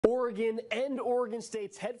Oregon and Oregon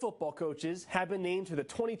State's head football coaches have been named to the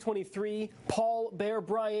 2023 Paul Bear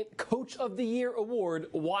Bryant Coach of the Year Award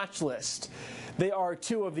watch list. They are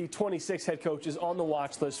two of the 26 head coaches on the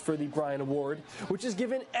watch list for the Bryant Award, which is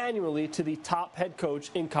given annually to the top head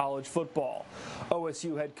coach in college football.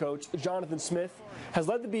 OSU head coach Jonathan Smith has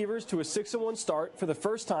led the Beavers to a 6-1 start for the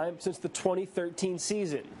first time since the 2013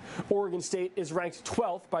 season. Oregon State is ranked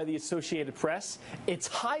 12th by the Associated Press, its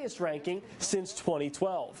highest ranking since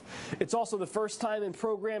 2012. It's also the first time in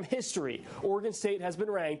program history Oregon State has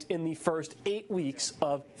been ranked in the first 8 weeks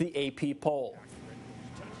of the AP poll.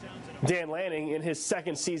 Dan Lanning, in his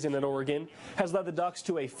second season at Oregon, has led the Ducks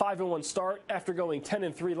to a 5-1 start after going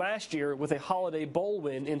 10-3 last year with a Holiday Bowl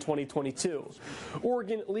win in 2022.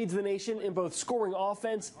 Oregon leads the nation in both scoring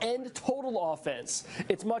offense and total offense.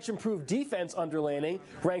 Its much improved defense under Lanning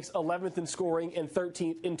ranks 11th in scoring and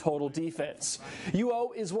 13th in total defense.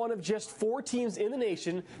 UO is one of just 4 teams in the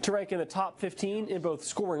nation to rank in the top 15 in both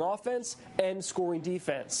scoring offense and scoring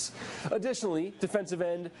defense. Additionally, defensive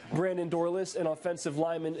end Brandon Dorlus and offensive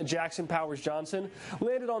lineman Jackson Powers Johnson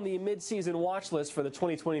landed on the midseason watch list for the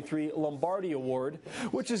 2023 Lombardi Award,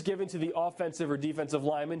 which is given to the offensive or defensive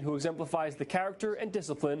lineman who exemplifies the character and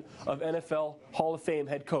discipline of NFL Hall of Fame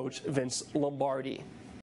head coach Vince Lombardi.